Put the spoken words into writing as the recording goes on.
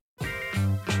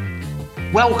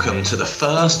Welcome to the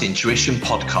First Intuition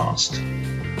Podcast.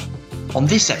 On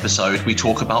this episode, we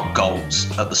talk about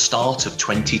goals at the start of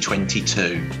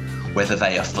 2022, whether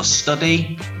they are for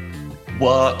study,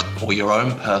 work, or your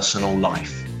own personal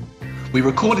life. We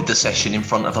recorded the session in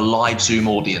front of a live Zoom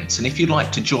audience, and if you'd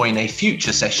like to join a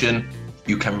future session,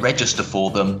 you can register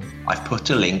for them. I've put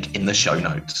a link in the show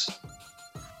notes.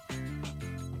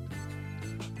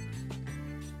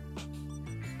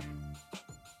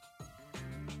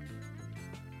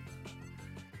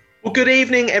 Well, good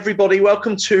evening, everybody.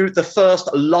 Welcome to the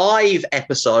first live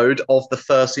episode of the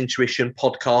First Intuition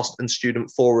Podcast and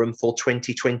Student Forum for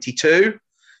 2022.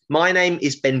 My name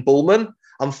is Ben Bullman.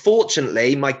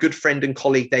 Unfortunately, my good friend and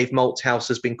colleague Dave Malthouse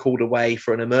has been called away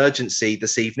for an emergency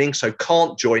this evening, so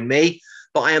can't join me.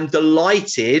 But I am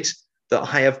delighted that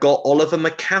I have got Oliver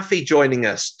McAfee joining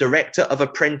us, Director of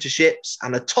Apprenticeships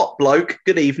and a top bloke.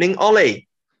 Good evening, Ollie.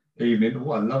 Evening.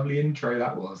 What a lovely intro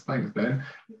that was. Thanks, Ben.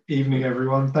 Evening,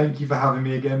 everyone. Thank you for having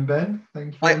me again, Ben.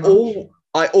 Thank you very much.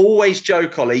 I always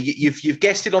joke, Ollie, you've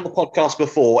guested on the podcast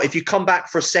before. If you come back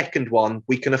for a second one,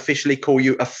 we can officially call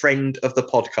you a friend of the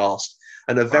podcast,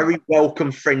 and a very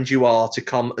welcome friend you are to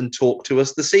come and talk to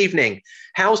us this evening.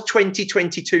 How's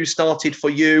 2022 started for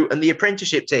you and the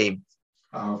apprenticeship team?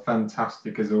 Oh,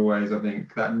 fantastic as always. I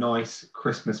think that nice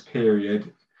Christmas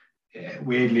period,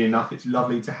 weirdly enough, it's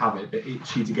lovely to have it, but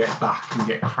itchy to get back and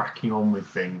get cracking on with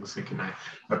things. Like,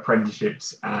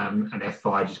 apprenticeships and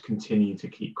FI just continue to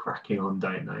keep cracking on,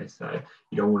 don't they? So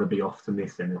you don't want to be off to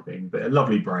miss anything. But a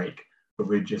lovely break, but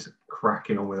we're just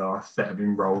cracking on with our set of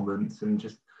enrolments and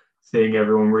just seeing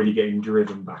everyone really getting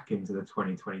driven back into the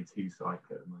 2022 cycle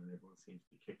at the moment. Everyone seems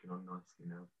to be kicking on nicely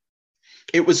now.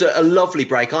 It was a lovely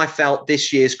break. I felt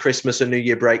this year's Christmas and New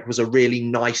Year break was a really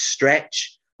nice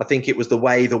stretch. I think it was the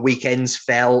way the weekends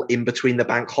fell in between the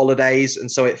bank holidays.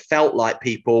 And so it felt like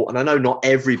people, and I know not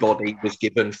everybody was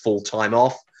given full time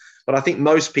off, but I think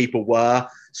most people were.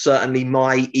 Certainly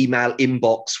my email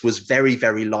inbox was very,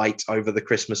 very light over the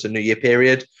Christmas and New Year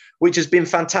period, which has been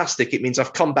fantastic. It means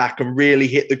I've come back and really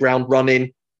hit the ground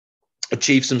running,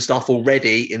 achieved some stuff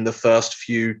already in the first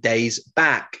few days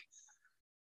back.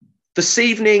 This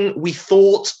evening, we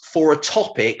thought for a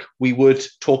topic, we would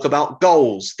talk about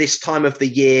goals. This time of the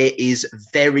year is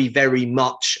very, very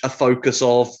much a focus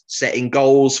of setting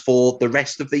goals for the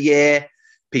rest of the year,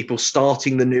 people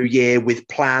starting the new year with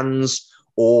plans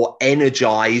or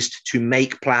energized to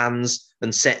make plans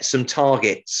and set some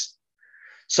targets.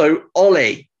 So,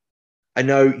 Ollie, I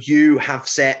know you have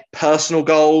set personal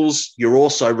goals. You're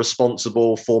also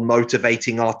responsible for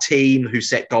motivating our team who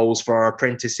set goals for our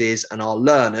apprentices and our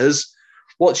learners.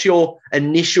 What's your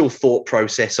initial thought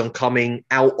process on coming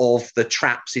out of the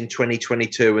traps in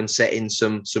 2022 and setting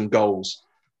some goals?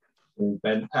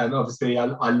 Ben, obviously,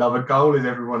 I love a goal, as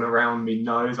everyone around me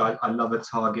knows. I love a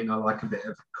target, and I like a bit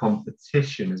of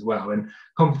competition as well. And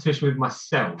competition with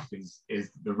myself is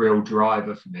the real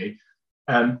driver for me.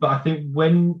 But I think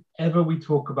whenever we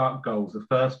talk about goals, the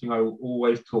first thing I will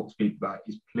always talk to people about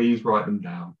is please write them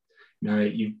down.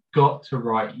 You've got to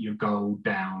write your goal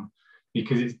down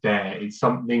because it's there. It's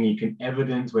something you can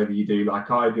evidence, whether you do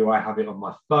like I do. I have it on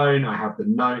my phone. I have the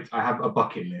notes. I have a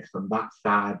bucket list. I'm that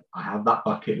sad. I have that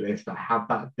bucket list. I have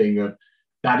that thing of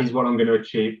that is what I'm going to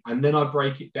achieve. And then I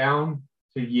break it down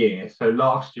to year. So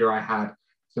last year I had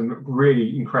some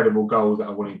really incredible goals that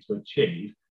I wanted to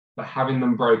achieve. But having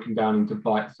them broken down into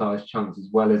bite-sized chunks as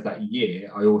well as that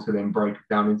year, I also then broke it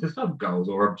down into sub-goals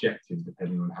or objectives,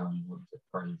 depending on how you want to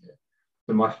phrase it.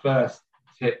 So my first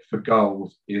tip for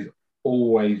goals is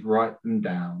always write them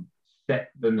down,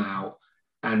 set them out,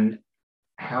 and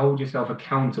hold yourself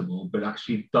accountable, but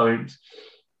actually don't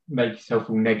make yourself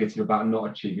feel negative about not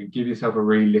achieving. Give yourself a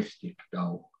realistic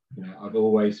goal. I've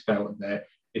always felt that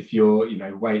if you're,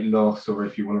 weight loss or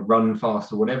if you want to run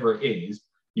fast or whatever it is,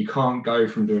 you can't go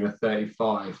from doing a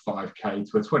 35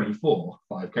 5K to a 24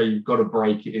 5K. You've got to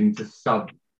break it into sub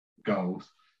goals.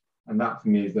 And that for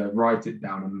me is write it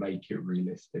down and make it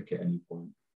realistic at any point.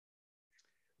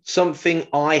 Something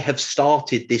I have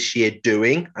started this year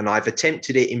doing, and I've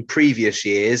attempted it in previous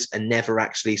years and never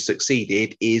actually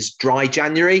succeeded, is dry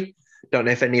January. Don't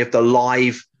know if any of the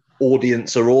live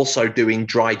audience are also doing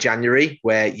dry January,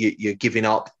 where you're giving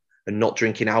up and not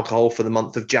drinking alcohol for the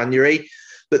month of January.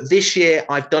 But this year,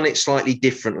 I've done it slightly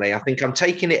differently. I think I'm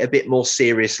taking it a bit more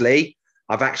seriously.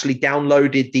 I've actually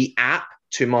downloaded the app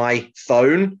to my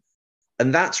phone,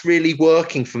 and that's really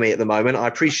working for me at the moment. I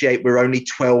appreciate we're only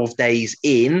 12 days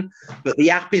in, but the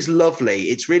app is lovely.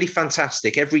 It's really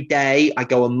fantastic. Every day I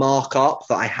go and mark up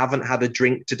that I haven't had a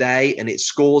drink today, and it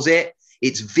scores it.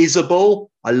 It's visible.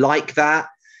 I like that.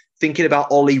 thinking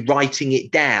about Ollie writing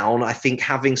it down, I think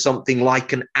having something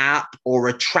like an app or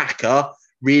a tracker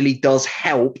really does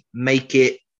help make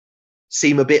it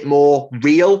seem a bit more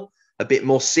real, a bit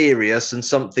more serious, and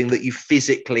something that you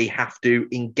physically have to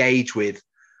engage with.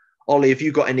 Ollie, have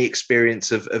you got any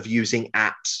experience of using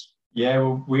apps? Yeah,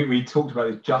 well, we talked about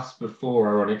it just before,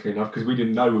 ironically enough, because we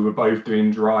didn't know we were both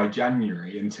doing dry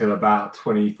January until about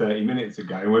 20, 30 minutes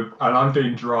ago. And I'm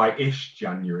doing dry-ish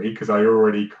January because I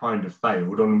already kind of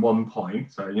failed on one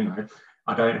point. So,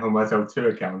 I don't hold myself too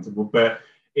accountable. But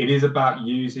it is about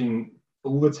using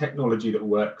all the technology that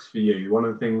works for you. One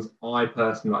of the things I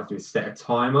personally like to do is set a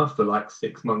timer for like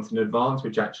 6 months in advance,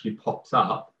 which actually pops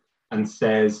up and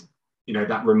says,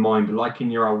 that reminder, like in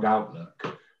your old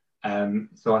Outlook.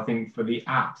 So I think for the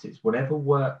apps, it's whatever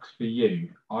works for you.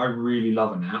 I really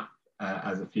love an app,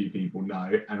 as a few people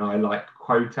know, and I like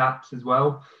quote apps as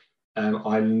well.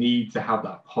 I need to have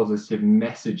that positive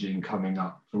messaging coming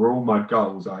up for all my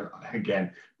goals.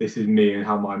 Again, this is me and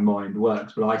how my mind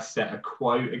works, but I set a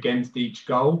quote against each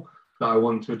goal that I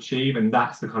want to achieve, and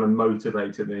that's the kind of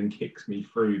motivator that then kicks me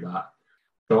through that.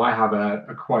 So I have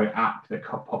a quote app that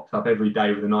pops up every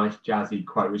day with a nice jazzy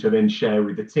quote, which I then share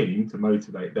with the team to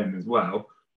motivate them as well.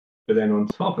 But then on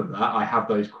top of that, I have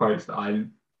those quotes that I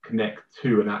connect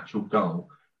to an actual goal.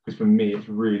 Because for me, it's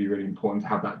really, really important to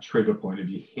have that trigger point. If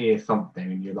you hear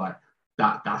something and you're like,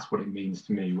 that's what it means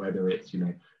to me, whether it's,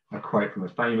 a quote from a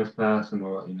famous person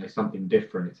or, something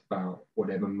different, it's about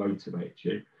whatever motivates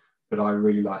you. But I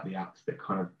really like the apps that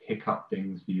kind of pick up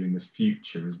things for you in the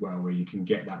future as well, where you can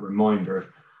get that reminder of,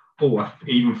 oh, I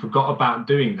even forgot about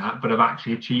doing that, but I've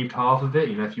actually achieved half of it.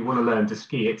 If you want to learn to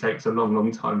ski, it takes a long, long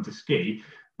time to ski.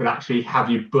 But actually, have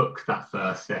you booked that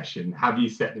first session? Have you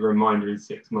set the reminder in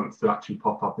 6 months to actually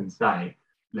pop up and say,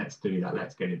 let's do that,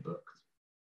 let's get it booked?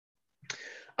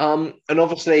 And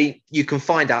obviously, you can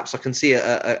find apps. I can see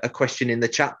a question in the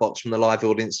chat box from the live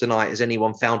audience tonight. Has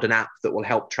anyone found an app that will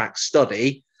help track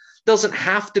study? Doesn't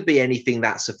have to be anything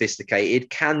that sophisticated,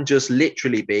 can just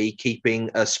literally be keeping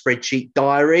a spreadsheet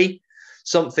diary.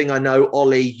 Something I know,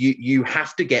 Ollie, you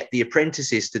have to get the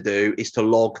apprentices to do is to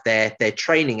log their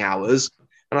training hours.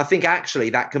 And I think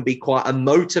actually that can be quite a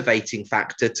motivating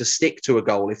factor to stick to a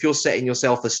goal. If you're setting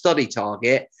yourself a study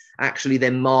target, actually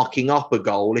then marking up a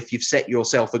goal. If you've set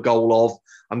yourself a goal of,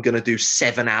 I'm going to do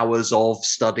 7 hours of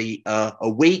study a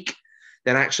week,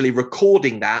 then actually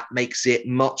recording that makes it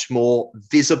much more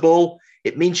visible.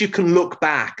 It means you can look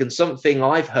back. And something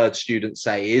I've heard students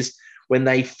say is when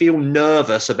they feel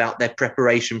nervous about their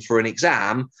preparation for an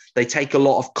exam, they take a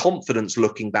lot of confidence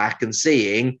looking back and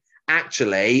seeing,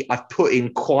 actually, I've put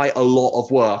in quite a lot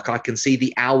of work. I can see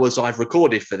the hours I've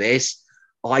recorded for this.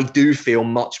 I do feel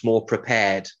much more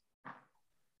prepared.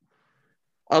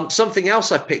 Something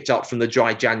else I've picked up from the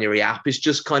Dry January app is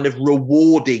just kind of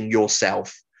rewarding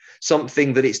yourself.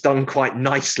 Something that it's done quite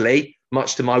nicely,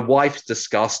 much to my wife's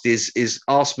disgust, is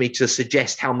asked me to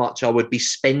suggest how much I would be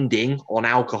spending on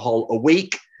alcohol a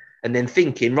week, and then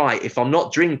thinking, right, if I'm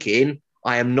not drinking,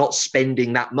 I am not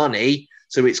spending that money.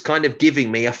 So it's kind of giving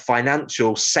me a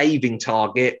financial saving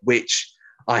target, which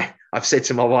I've said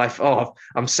to my wife, oh,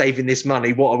 I'm saving this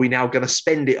money. What are we now going to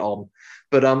spend it on?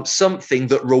 But something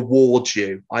that rewards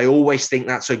you. I always think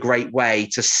that's a great way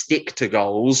to stick to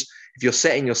goals. If you're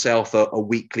setting yourself a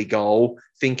weekly goal,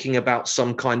 thinking about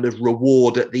some kind of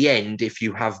reward at the end if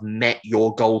you have met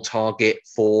your goal target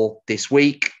for this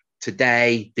week,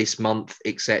 today, this month,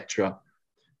 etc.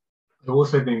 I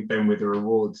also think then with the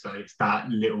rewards, though, it's that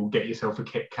little get yourself a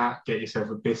Kit Kat, get yourself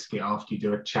a biscuit after you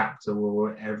do a chapter or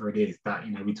whatever it is that,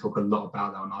 we talk a lot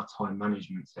about that on our time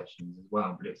management sessions as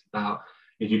well. But it's about,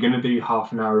 if you're going to do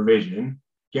half an hour revision,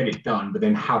 get it done, but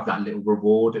then have that little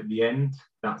reward at the end.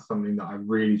 That's something that I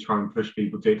really try and push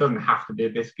people to. It doesn't have to be a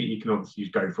biscuit. You can obviously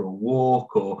just go for a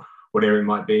walk or whatever it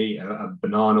might be, a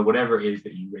banana, whatever it is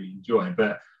that you really enjoy.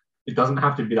 But it doesn't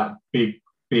have to be that big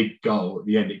goal at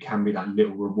the end. It can be that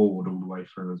little reward all the way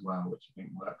through as well, which I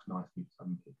think works nicely for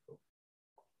some people.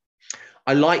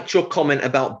 I liked your comment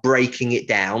about breaking it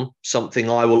down, something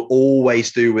I will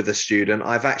always do with a student.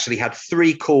 I've actually had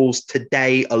 3 calls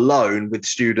today alone with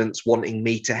students wanting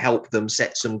me to help them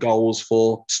set some goals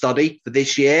for study for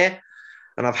this year.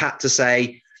 And I've had to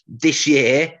say, this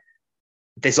year,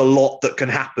 there's a lot that can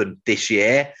happen this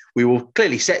year. We will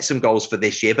clearly set some goals for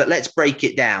this year, but let's break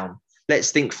it down. Let's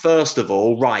think first of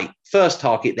all, right, first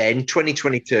target then,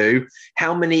 2022,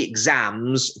 how many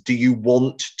exams do you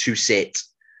want to sit?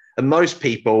 And most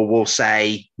people will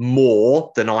say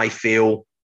more than I feel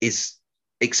is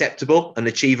acceptable and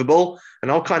achievable. And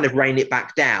I'll kind of rein it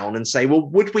back down and say, well,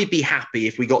 would we be happy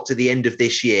if we got to the end of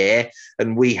this year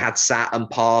and we had sat and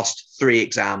passed 3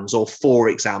 exams or 4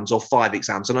 exams or 5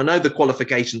 exams? And I know the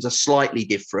qualifications are slightly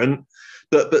different,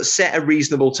 but set a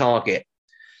reasonable target.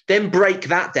 Then break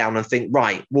that down and think,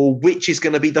 right, well, which is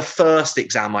going to be the first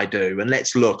exam I do? And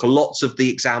let's look. Lots of the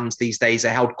exams these days are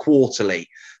held quarterly.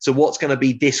 So what's going to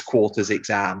be this quarter's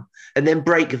exam? And then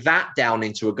break that down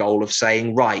into a goal of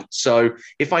saying, right, so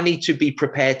if I need to be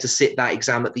prepared to sit that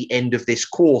exam at the end of this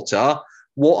quarter,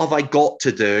 what have I got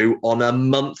to do on a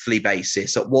monthly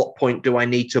basis? At what point do I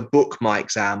need to book my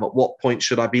exam? At what point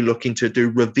should I be looking to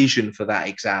do revision for that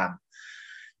exam?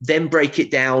 Then break it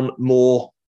down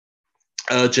more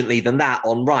urgently than that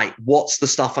on, right, what's the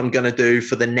stuff I'm going to do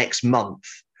for the next month?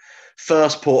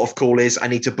 First port of call is I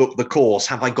need to book the course.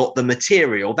 Have I got the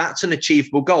material? That's an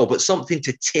achievable goal, but something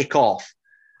to tick off.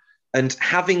 And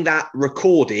having that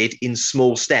recorded in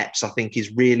small steps, I think,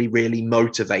 is really, really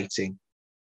motivating.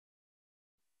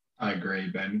 I agree,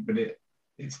 Ben, but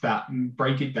it's that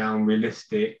break it down,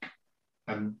 realistic,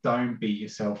 and don't beat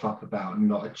yourself up about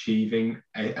not achieving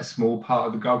a small part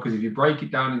of the goal. Because if you break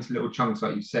it down into little chunks,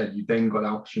 like you said, you've then got the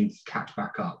opportunity to catch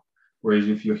back up. Whereas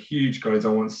if your huge goal is I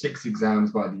want 6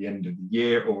 exams by the end of the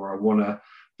year, or I want to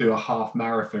do a half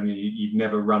marathon you've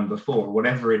never run before,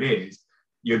 whatever it is,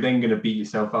 you're then going to beat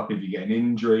yourself up if you get an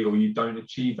injury or you don't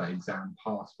achieve that exam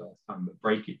pass first time. But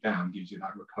break it down gives you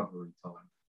that recovery time.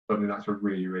 So I think that's a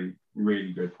really, really,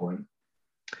 really good point.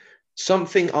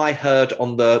 Something I heard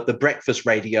on the breakfast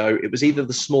radio, it was either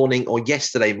this morning or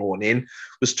yesterday morning,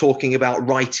 was talking about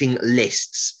writing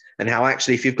lists and how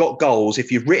actually if you've got goals,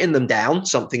 if you've written them down,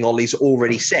 something Ollie's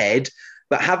already said,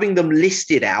 but having them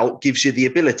listed out gives you the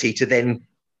ability to then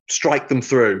strike them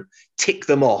through, tick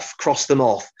them off, cross them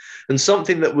off. And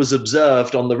something that was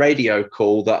observed on the radio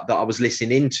call that I was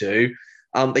listening into,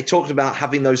 they talked about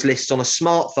having those lists on a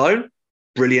smartphone.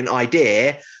 Brilliant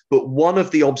idea. But one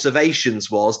of the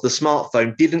observations was the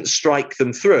smartphone didn't strike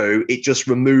them through, it just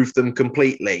removed them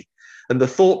completely. And the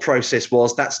thought process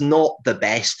was that's not the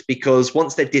best, because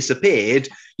once they've disappeared,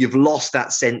 you've lost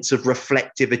that sense of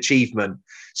reflective achievement.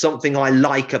 Something I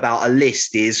like about a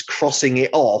list is crossing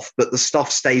it off, but the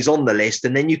stuff stays on the list.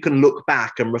 And then you can look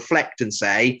back and reflect and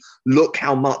say, look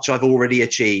how much I've already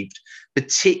achieved.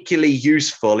 Particularly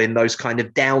useful in those kind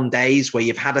of down days where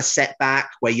you've had a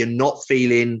setback, where you're not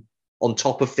feeling on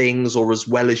top of things or as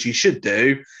well as you should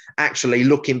do, actually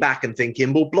looking back and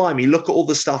thinking, well, blimey, look at all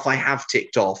the stuff I have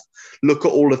ticked off. Look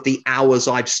at all of the hours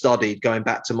I've studied, going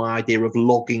back to my idea of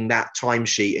logging that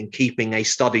timesheet and keeping a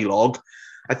study log.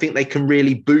 I think they can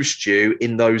really boost you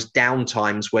in those down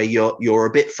times where you're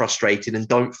a bit frustrated and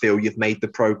don't feel you've made the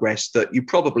progress that you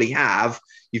probably have.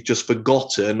 You've just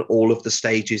forgotten all of the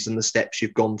stages and the steps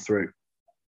you've gone through.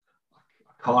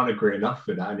 Can't agree enough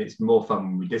with that, and it's more fun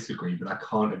when we disagree, but I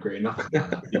can't agree enough with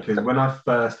that because when I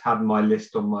first had my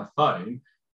list on my phone,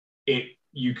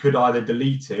 you could either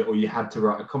delete it or you had to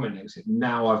write a comment next to it.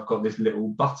 Now I've got this little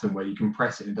button where you can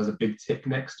press it and it does a big tick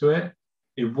next to it.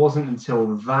 It wasn't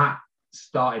until that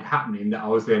started happening that I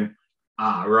was then,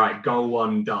 right, goal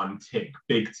 1 done, tick,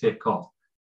 big tick off.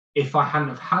 If I hadn't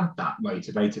have had that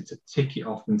motivator to tick it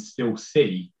off and still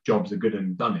see jobs are good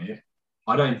and done it,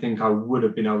 I don't think I would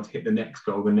have been able to hit the next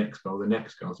goal, the next goal, the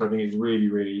next goal. So I think it's really,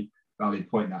 really valid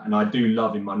point that. And I do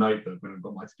love in my notebook when I've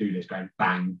got my to-do list going,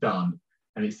 bang, done.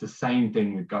 And it's the same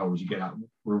thing with goals. You get that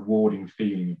rewarding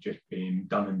feeling of just being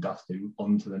done and dusted,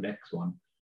 on to the next one.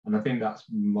 And I think that's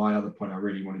my other point I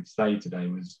really wanted to say today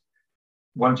was,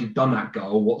 once you've done that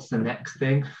goal, what's the next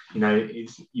thing?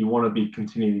 You want to be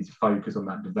continuing to focus on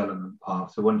that development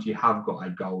path. So once you have got a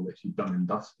goal that you've done and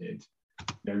dusted,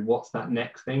 what's that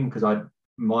next thing? Because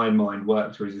my mind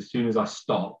works, whereas as soon as I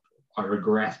stop, I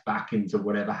regress back into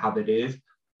whatever habit is.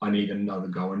 I need another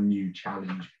goal, a new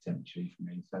challenge potentially for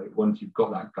me. So once you've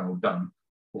got that goal done,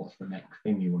 what's the next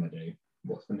thing you want to do?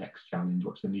 What's the next challenge?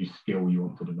 What's the new skill you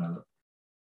want to develop?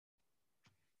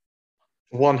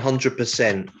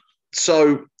 100%.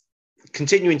 So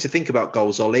continuing to think about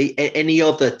goals, Ollie, any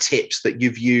other tips that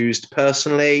you've used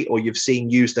personally or you've seen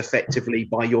used effectively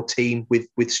by your team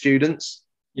with students?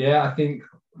 Yeah, I think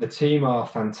the team are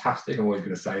fantastic. I'm always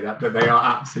going to say that, but they are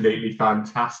absolutely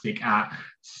fantastic at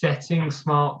setting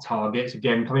smart targets.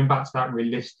 Again, coming back to that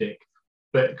realistic,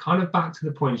 but kind of back to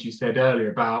the points you said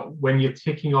earlier about when you're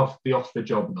ticking off the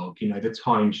job log, the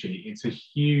timesheet, it's a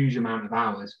huge amount of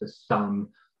hours for some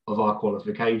of our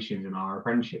qualifications and our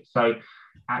apprenticeship. So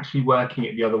actually working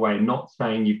it the other way, not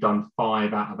saying you've done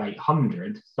 5 out of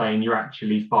 800, saying you're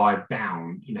actually 5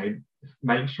 down,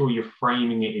 make sure you're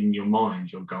framing it in your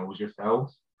mind, your goals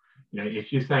yourselves.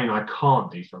 if you're saying I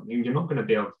can't do something, you're not going to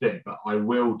be able to do it, but I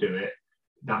will do it.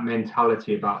 That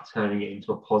mentality about turning it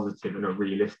into a positive and a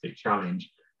realistic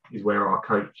challenge is where our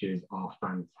coaches are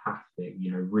fantastic,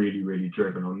 really, really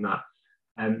driven on that.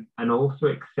 And also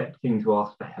accepting to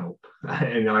ask for help.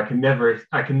 And I can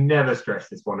never stress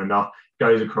this one enough. It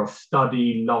goes across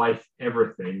study, life,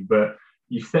 everything. But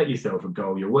you set yourself a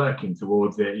goal, you're working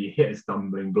towards it, you hit a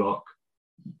stumbling block.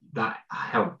 That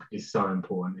help is so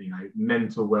important.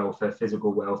 Mental welfare,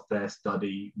 physical welfare,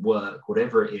 study, work,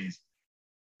 whatever it is.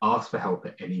 Ask for help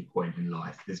at any point in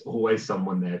life. There's always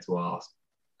someone there to ask.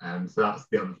 So that's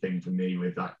the other thing for me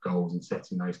with that goals and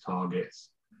setting those targets.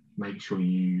 Make sure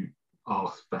you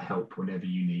ask for help whenever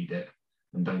you need it,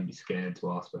 and don't be scared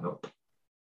to ask for help.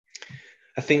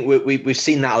 I think we've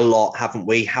seen that a lot, haven't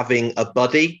we? Having a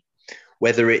buddy,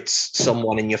 whether it's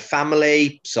someone in your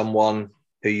family, someone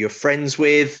who you're friends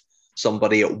with,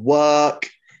 somebody at work.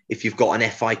 If you've got an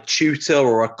FI tutor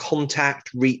or a contact,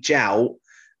 reach out.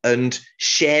 And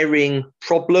sharing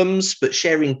problems, but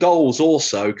sharing goals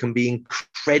also can be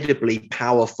incredibly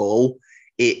powerful.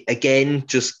 It, again,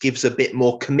 just gives a bit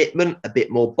more commitment, a bit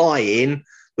more buy-in,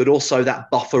 but also that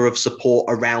buffer of support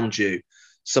around you.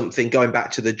 Something going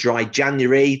back to the Dry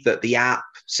January, that the app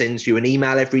sends you an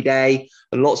email every day.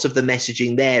 And lots of the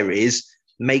messaging there is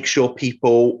make sure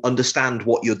people understand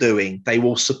what you're doing. They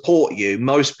will support you.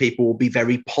 Most people will be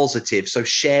very positive. So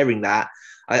sharing that,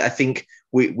 I think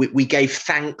we gave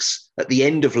thanks at the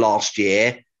end of last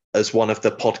year as one of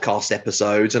the podcast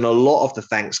episodes. And a lot of the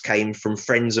thanks came from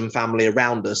friends and family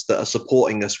around us that are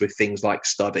supporting us with things like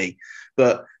study.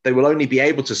 But they will only be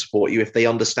able to support you if they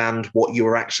understand what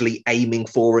you're actually aiming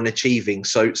for and achieving.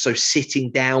 So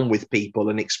sitting down with people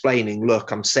and explaining,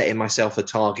 look, I'm setting myself a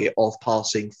target of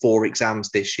passing 4 exams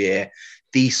this year.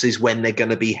 This is when they're going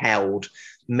to be held.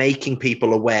 Making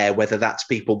people aware, whether that's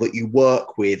people that you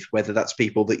work with, whether that's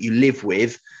people that you live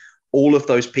with, all of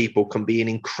those people can be an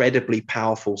incredibly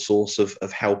powerful source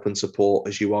of help and support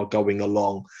as you are going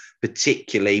along,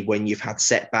 particularly when you've had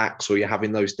setbacks or you're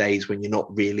having those days when you're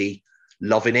not really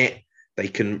loving it. They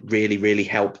can really, really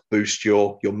help boost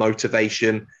your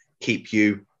motivation, keep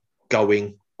you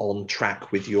going on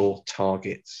track with your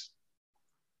targets.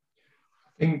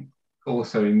 I think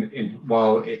also,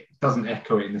 while it doesn't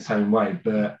echo it in the same way,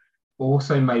 but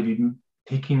also maybe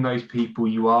picking those people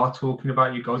you are talking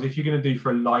about your goals. If you're going to do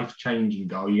for a life-changing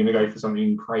goal, you're going to go for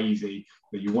something crazy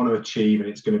that you want to achieve and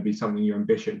it's going to be something your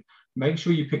ambition, make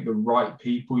sure you pick the right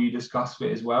people you discuss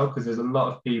with as well, because there's a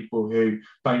lot of people who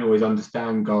don't always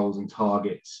understand goals and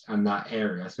targets and that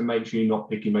area. So make sure you're not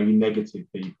picking maybe negative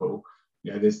people.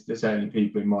 There's certainly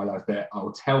people in my life that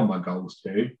I'll tell my goals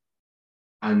to,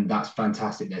 and that's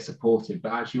fantastic, they're supportive.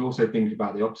 But actually also think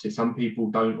about the opposite. Some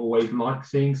people don't always like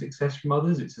seeing success from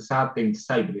others. It's a sad thing to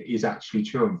say, but it is actually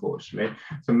true, unfortunately.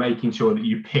 So making sure that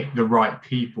you pick the right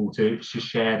people to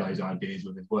share those ideas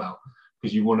with as well,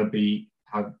 because you want to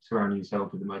surrounding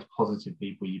yourself with the most positive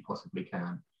people you possibly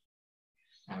can.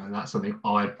 And that's something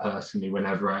I personally,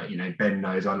 whenever, Ben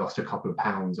knows I lost a couple of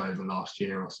pounds over last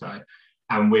year or so.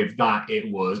 And with that,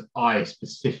 I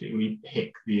specifically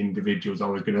picked the individuals I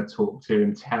was going to talk to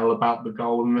and tell about the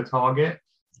goal and the target.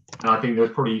 And I think there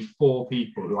was probably 4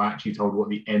 people who I actually told what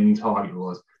the end target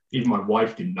was. Even my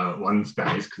wife didn't know at one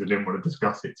stage because I didn't want to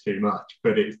discuss it too much.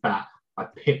 But it's that I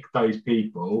picked those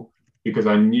people because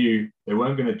I knew they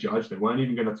weren't going to judge. They weren't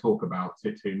even going to talk about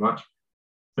it too much.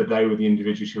 But they were the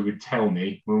individuals who would tell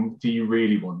me, well, do you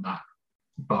really want that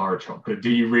bar of chocolate? Do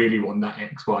you really want that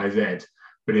X, Y, Z?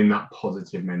 But in that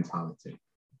positive mentality.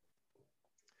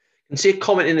 I can see a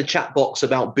comment in the chat box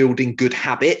about building good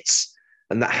habits,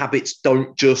 and that habits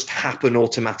don't just happen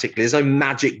automatically. There's no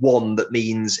magic wand that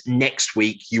means next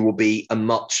week you will be a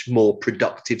much more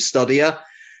productive studier.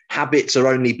 Habits are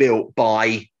only built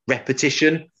by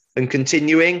repetition and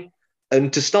continuing.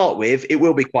 And to start with, it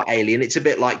will be quite alien. It's a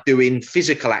bit like doing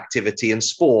physical activity and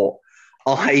sport.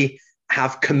 I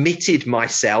have committed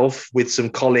myself with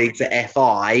some colleagues at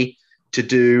FI to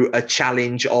do a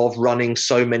challenge of running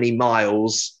so many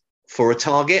miles for a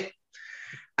target.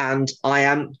 And I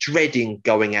am dreading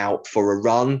going out for a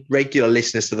run. Regular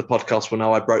listeners to the podcast will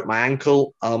know I broke my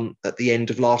ankle at the end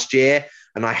of last year,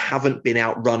 and I haven't been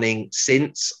out running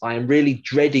since. I am really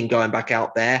dreading going back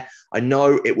out there. I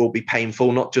know it will be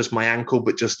painful, not just my ankle,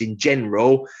 but just in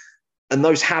general. And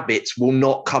those habits will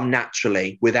not come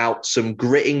naturally without some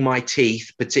gritting my teeth,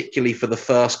 particularly for the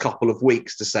first couple of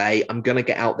weeks, to say, I'm going to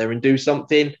get out there and do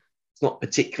something. It's not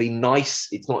particularly nice.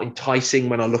 It's not enticing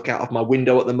when I look out of my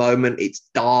window at the moment. It's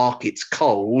dark, it's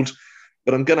cold,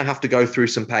 but I'm going to have to go through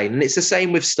some pain. And it's the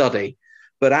same with study.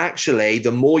 But actually,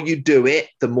 the more you do it,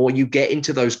 the more you get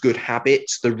into those good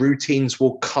habits, the routines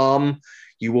will come.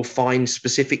 You will find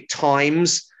specific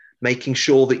times, making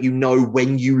sure that you know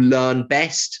when you learn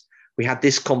best. We had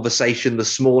this conversation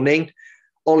this morning.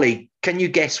 Ollie, can you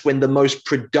guess when the most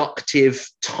productive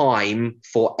time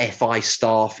for FI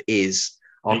staff is?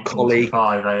 Our colleague,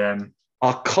 8:45 a.m.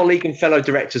 Our colleague and fellow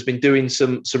director has been doing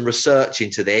some research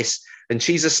into this, and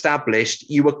she's established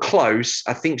you were close.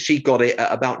 I think she got it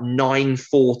at about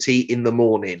 9:40 in the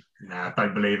morning. Nah,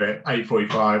 don't believe it.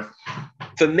 8:45.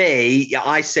 For me,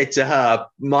 I said to her,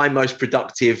 my most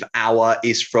productive hour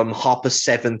is from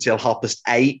 7:30 till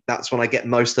 8:30. That's when I get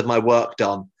most of my work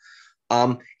done.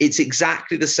 It's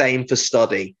exactly the same for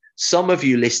study. Some of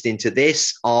you listening to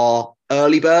this are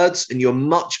early birds, and you're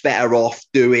much better off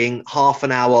doing half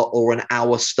an hour or an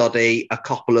hour study a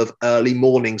couple of early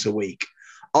mornings a week.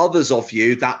 Others of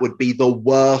you, that would be the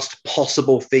worst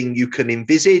possible thing you can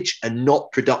envisage and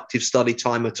not productive study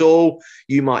time at all.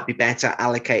 You might be better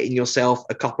allocating yourself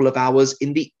a couple of hours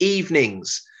in the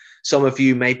evenings. Some of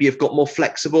you maybe have got more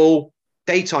flexible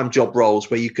daytime job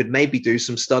roles where you could maybe do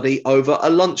some study over a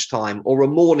lunchtime or a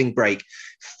morning break.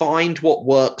 Find what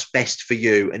works best for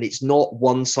you, and it's not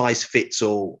one size fits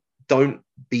all. Don't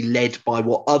be led by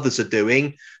what others are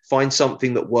doing. Find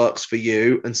something that works for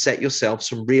you and set yourself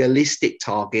some realistic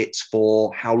targets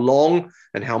for how long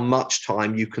and how much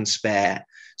time you can spare.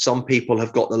 Some people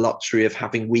have got the luxury of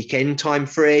having weekend time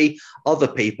free. Other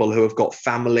people who have got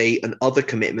family and other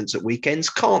commitments at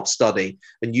weekends can't study.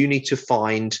 And you need to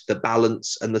find the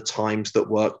balance and the times that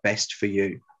work best for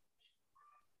you.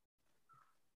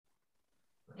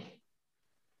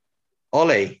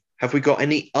 Ollie, have we got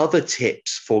any other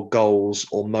tips for goals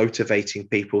or motivating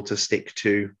people to stick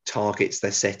to targets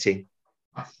they're setting?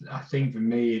 I think for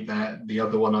me that the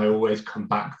other one I always come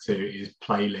back to is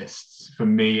playlists. For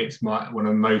me, it's one of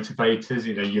the motivators.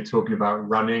 You know, you're talking about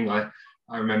running. I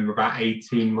remember about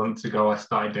 18 months ago, I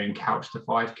started doing Couch to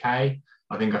 5K.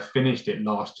 I think I finished it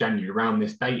last January, around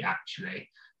this date actually.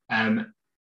 And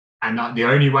the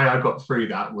only way I got through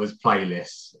that was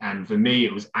playlists. And for me,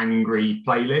 it was angry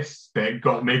playlists that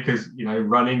got me, because, you know,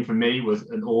 running for me was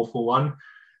an awful one.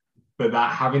 But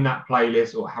that having that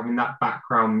playlist or having that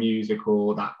background music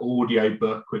or that audio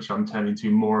book, which I'm turning to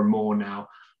more and more now,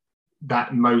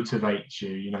 that motivates you.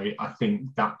 You know, I think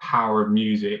that power of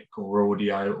music or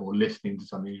audio or listening to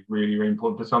something is really, really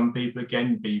important for some people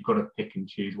again, but you've got to pick and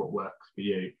choose what works for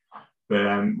you.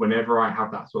 But whenever I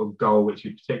have that sort of goal, which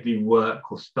is particularly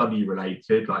work or study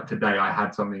related, like today, I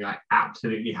had something I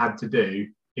absolutely had to do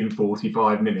in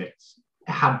 45 minutes.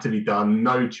 It had to be done,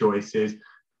 no choices,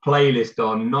 playlist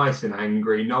on, nice and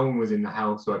angry. No one was in the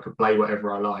house, so I could play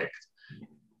whatever I liked.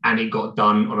 And it got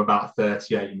done on about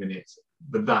 38 minutes.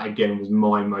 But that, again, was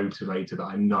my motivator that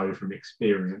I know from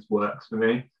experience works for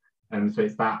me. And so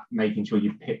it's that making sure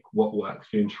you pick what works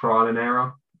for you in trial and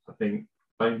error. I think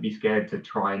don't be scared to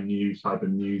try a new type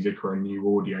of music or a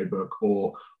new audio book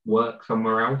or work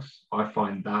somewhere else. I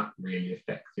find that really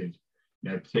effective.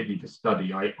 You know, particularly to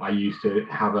study. I used to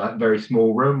have a very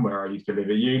small room where I used to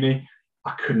live at uni.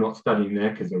 I could not study in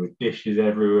there because there was dishes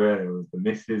everywhere. There was the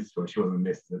missus, well, she wasn't a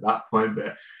missus at that point,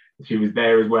 but she was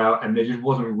there as well. And there just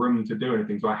wasn't room to do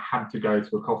anything. So I had to go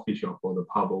to a coffee shop or the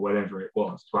pub or whatever it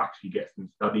was to actually get some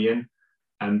study in.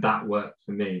 And that worked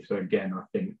for me. So again, I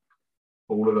think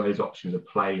all of those options, a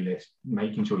playlist,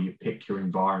 making sure you pick your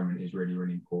environment is really,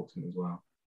 really important as well.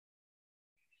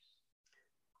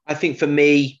 I think for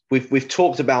me, we've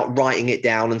talked about writing it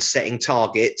down and setting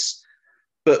targets,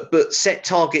 but set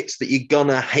targets that you're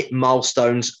gonna hit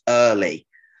milestones early.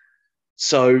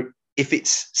 So if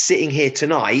it's sitting here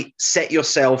tonight, set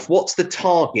yourself, what's the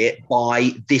target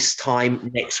by this time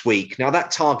next week? Now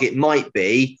that target might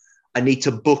be, I need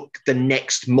to book the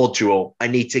next module. I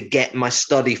need to get my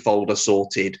study folder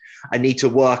sorted. I need to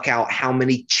work out how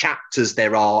many chapters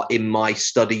there are in my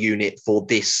study unit for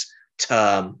this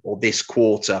term or this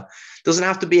quarter. Doesn't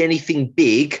have to be anything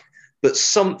big, but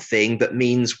something that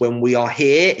means when we are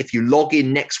here, if you log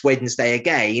in next Wednesday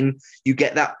again, you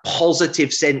get that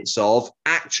positive sense of,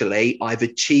 actually, I've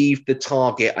achieved the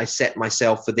target I set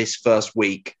myself for this first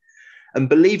week. And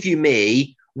believe you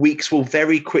me, weeks will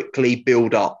very quickly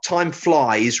build up. Time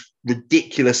flies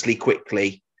ridiculously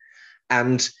quickly.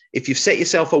 And if you've set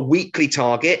yourself a weekly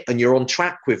target and you're on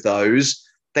track with those,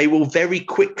 they will very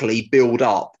quickly build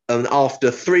up. And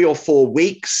after 3 or 4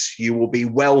 weeks, you will be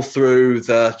well through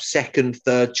the second,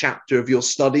 third chapter of your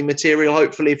study material.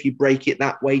 Hopefully, if you break it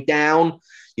that way down,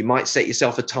 you might set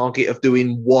yourself a target of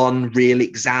doing 1 real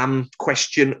exam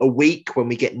question a week when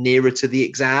we get nearer to the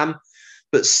exam.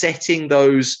 But setting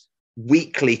those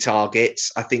weekly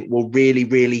targets, I think will really,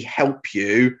 really help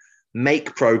you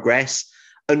make progress.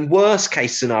 And worst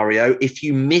case scenario, if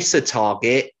you miss a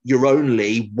target, you're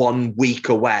only 1 week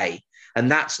away. And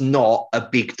that's not a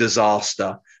big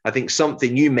disaster. I think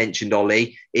something you mentioned,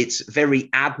 Ollie, it's very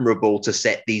admirable to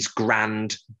set these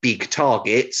grand, big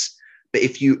targets. But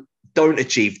if you don't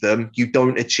achieve them, you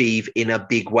don't achieve in a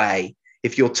big way.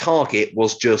 If your target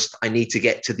was just, I need to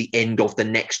get to the end of the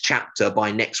next chapter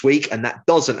by next week, and that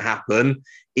doesn't happen,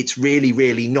 it's really,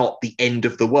 really not the end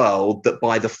of the world that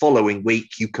by the following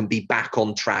week you can be back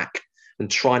on track, and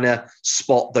trying to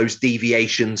spot those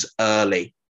deviations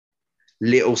early.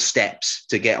 Little steps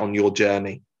to get on your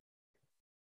journey.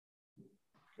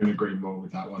 I can agree more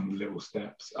with that one, little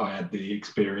steps. I had the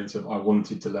experience of I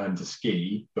wanted to learn to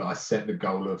ski, but I set the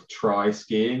goal of try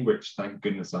skiing, which thank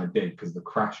goodness I did, because the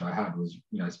crash I had was,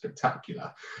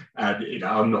 spectacular. And,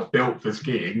 I'm not built for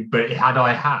skiing, but had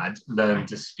I had learned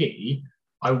to ski,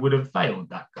 I would have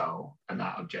failed that goal and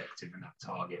that objective and that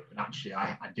target. But actually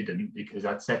I didn't, because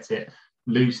I'd set it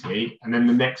loosely. And then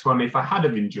the next one, if I had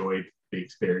have enjoyed the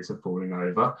experience of falling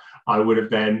over, I would have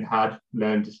then had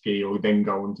learned to ski or then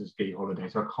go on to ski holiday.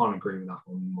 So I can't agree with that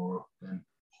one more than.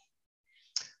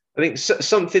 I think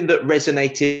something that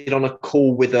resonated on a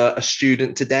call with a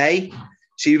student today.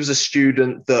 She was a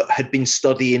student that had been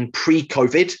studying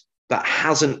pre-COVID, but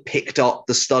hasn't picked up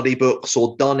the study books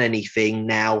or done anything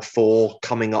now for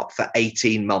coming up for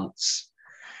 18 months.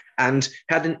 And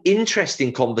had an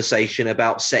interesting conversation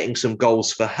about setting some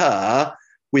goals for her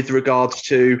with regards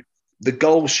to the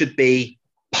goal should be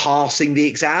passing the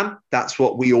exam. That's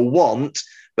what we all want.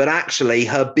 But actually,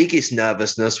 her biggest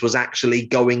nervousness was actually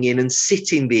going in and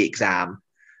sitting the exam.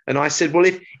 And I said, well,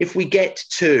 if we get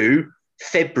to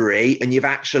February and you've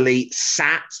actually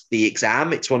sat the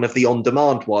exam, it's one of the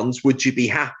on-demand ones, would you be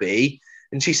happy?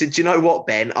 And she said, do you know what,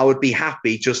 Ben? I would be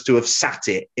happy just to have sat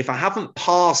it. If I haven't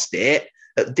passed it,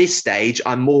 at this stage,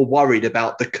 I'm more worried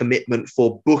about the commitment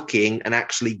for booking and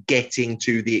actually getting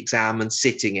to the exam and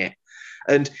sitting it.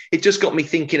 And it just got me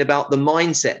thinking about the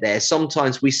mindset there.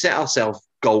 Sometimes we set ourselves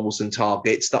goals and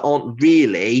targets that aren't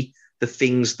really the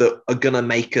things that are going to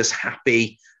make us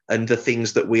happy and the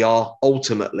things that we are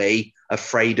ultimately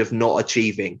afraid of not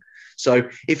achieving. So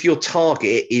if your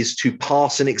target is to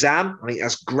pass an exam, I think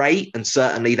that's great. And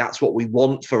certainly that's what we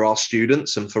want for our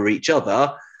students and for each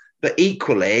other. But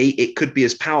equally, it could be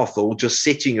as powerful just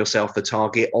setting yourself a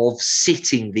target of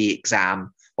sitting the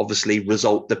exam, obviously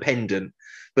result dependent.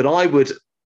 But I would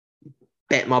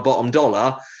bet my bottom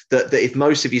dollar that if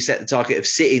most of you set the target of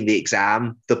sitting the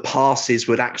exam, the passes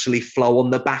would actually flow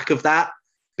on the back of that,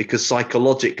 because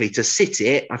psychologically to sit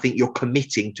it, I think you're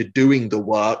committing to doing the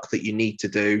work that you need to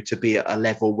do to be at a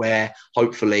level where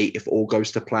hopefully, if all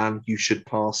goes to plan, you should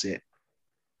pass it.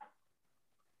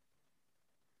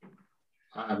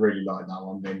 I really like that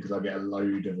one then, because I get a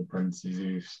load of apprentices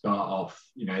who start off,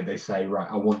 they say, right,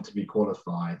 I want to be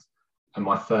qualified. And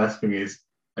my first thing is,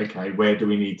 okay, where do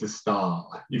we need to start?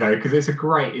 Because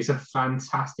it's a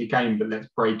fantastic game, but let's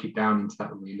break it down into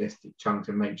that realistic chunk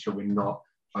to make sure we're not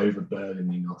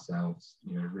overburdening ourselves.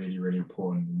 Really, really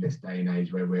important in this day and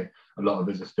age where a lot of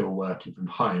us are still working from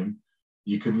home.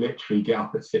 You could literally get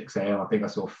up at 6 a.m. I think I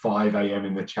saw 5 a.m.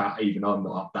 in the chat, even I'm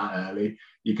not up that early.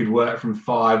 You could work from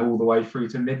 5 all the way through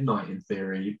to midnight in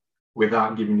theory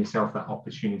without giving yourself that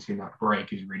opportunity, and that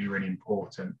break is really, really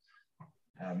important.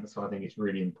 So I think it's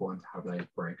really important to have those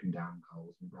broken down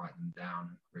goals and write them down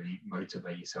and really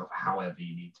motivate yourself however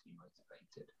you need to be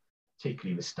motivated,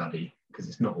 particularly with study, because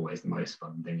it's not always the most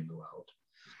fun thing in the world.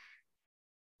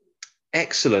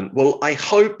 Excellent. Well, I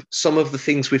hope some of the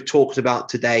things we've talked about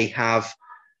today have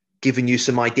given you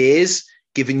some ideas,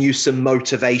 given you some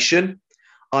motivation.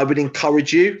 I would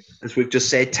encourage you, as we've just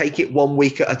said, take it 1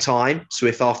 week at a time. So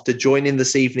if after joining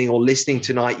this evening or listening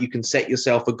tonight, you can set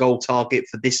yourself a goal target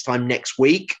for this time next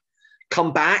week,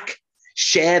 come back,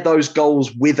 share those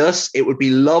goals with us. It would be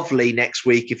lovely next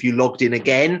week if you logged in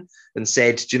again and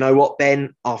said, do you know what,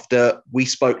 Ben, after we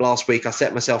spoke last week, I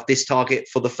set myself this target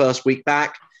for the first week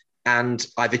back and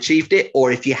I've achieved it.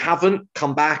 Or if you haven't,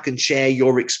 come back and share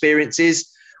your experiences.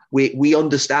 We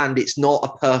understand it's not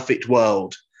a perfect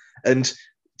world. And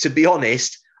to be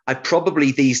honest, I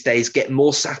probably these days get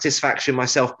more satisfaction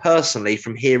myself personally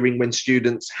from hearing when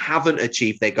students haven't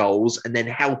achieved their goals and then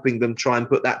helping them try and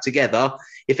put that together.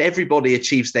 If everybody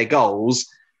achieves their goals,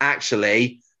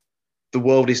 actually, the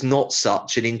world is not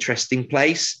such an interesting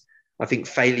place. I think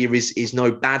failure is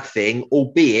no bad thing,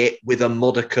 albeit with a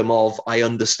modicum of, I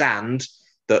understand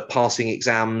that passing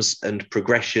exams and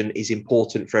progression is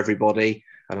important for everybody.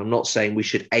 And I'm not saying we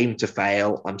should aim to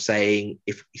fail. I'm saying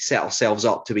if we set ourselves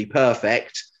up to be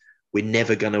perfect, we're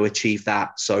never going to achieve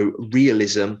that. So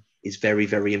realism is very,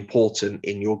 very important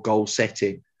in your goal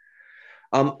setting.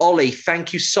 Ollie,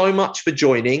 thank you so much for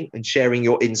joining and sharing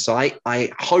your insight.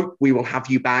 I hope we will have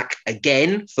you back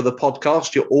again for the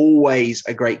podcast. You're always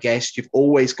a great guest. You've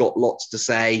always got lots to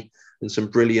say and some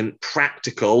brilliant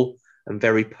practical and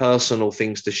very personal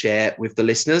things to share with the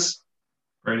listeners.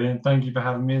 Brilliant. Thank you for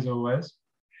having me as always.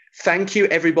 Thank you,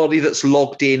 everybody that's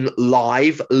logged in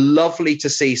live. Lovely to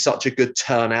see such a good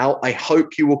turnout. I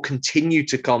hope you will continue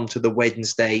to come to the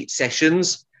Wednesday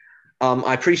sessions.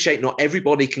 I appreciate not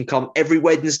everybody can come every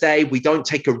Wednesday. We don't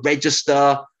take a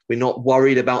register. We're not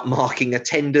worried about marking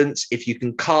attendance. If you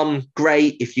can come,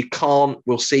 great. If you can't,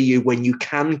 we'll see you when you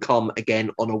can come again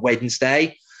on a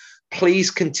Wednesday. Please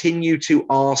continue to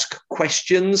ask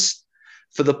questions.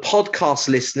 For the podcast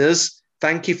listeners,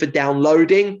 thank you for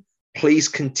downloading. Please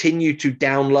continue to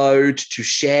download, to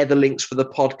share the links for the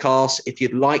podcast. If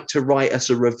you'd like to write us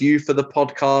a review for the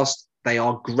podcast, they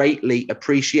are greatly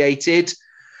appreciated.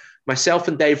 Myself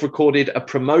and Dave recorded a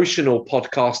promotional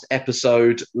podcast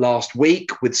episode last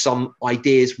week with some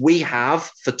ideas we have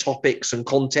for topics and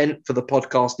content for the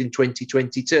podcast in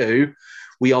 2022.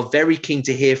 We are very keen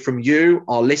to hear from you,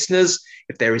 our listeners.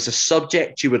 If there is a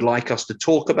subject you would like us to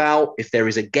talk about, if there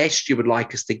is a guest you would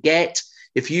like us to get,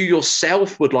 if you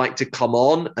yourself would like to come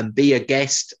on and be a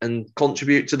guest and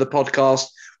contribute to the podcast,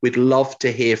 we'd love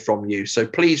to hear from you. So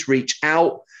please reach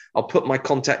out. I'll put my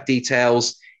contact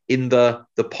details in the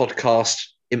podcast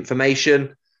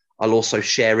information. I'll also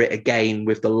share it again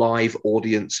with the live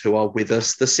audience who are with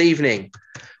us this evening.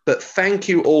 But thank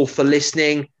you all for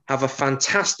listening. Have a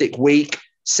fantastic week.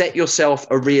 Set yourself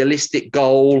a realistic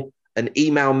goal and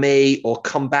email me or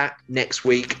come back next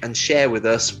week and share with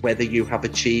us whether you have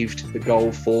achieved the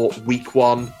goal for week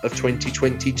 1 of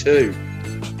 2022.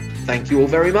 Thank you all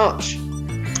very much.